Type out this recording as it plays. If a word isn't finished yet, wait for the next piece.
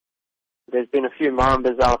there's been a few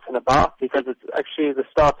mambas out and about because it's actually the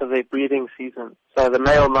start of their breeding season. So the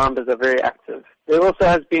male mambas are very active. There also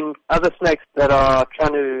has been other snakes that are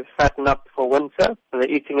trying to fatten up for winter. So they're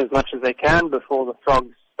eating as much as they can before the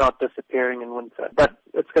frogs start disappearing in winter. But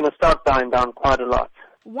it's going to start dying down quite a lot.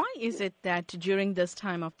 Why is it that during this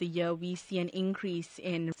time of the year we see an increase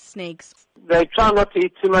in snakes? They try not to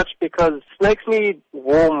eat too much because snakes need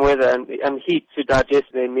warm weather and heat to digest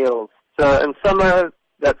their meals. So in summer,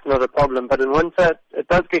 that's not a problem. But in winter, it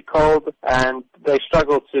does get cold and they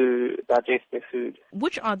struggle to digest their food.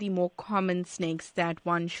 Which are the more common snakes that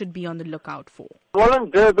one should be on the lookout for? Well,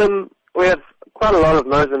 in Durban, we have quite a lot of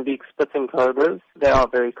Mozambique spitting cobras. They are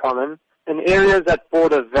very common. In areas that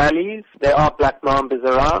border valleys, there are black mambas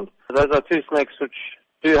around. Those are two snakes which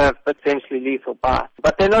do have potentially lethal bites.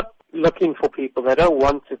 But they're not looking for people. They don't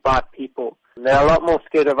want to bite people. They're a lot more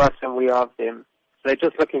scared of us than we are of them. They're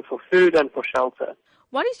just looking for food and for shelter.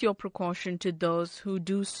 What is your precaution to those who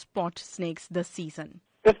do spot snakes this season?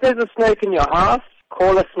 If there's a snake in your house,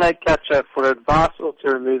 call a snake catcher for advice or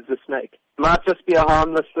to remove the snake. It might just be a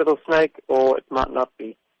harmless little snake, or it might not be.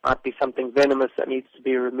 It might be something venomous that needs to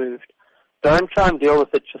be removed. Don't try and deal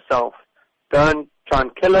with it yourself. Don't try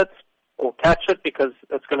and kill it or catch it because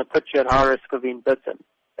it's going to put you at high risk of being bitten.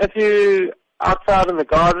 If you're outside in the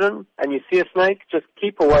garden and you see a snake, just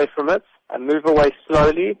keep away from it and move away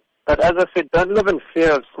slowly. But as I said, don't live in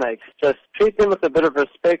fear of snakes. Just treat them with a bit of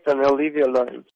respect and they'll leave you alone.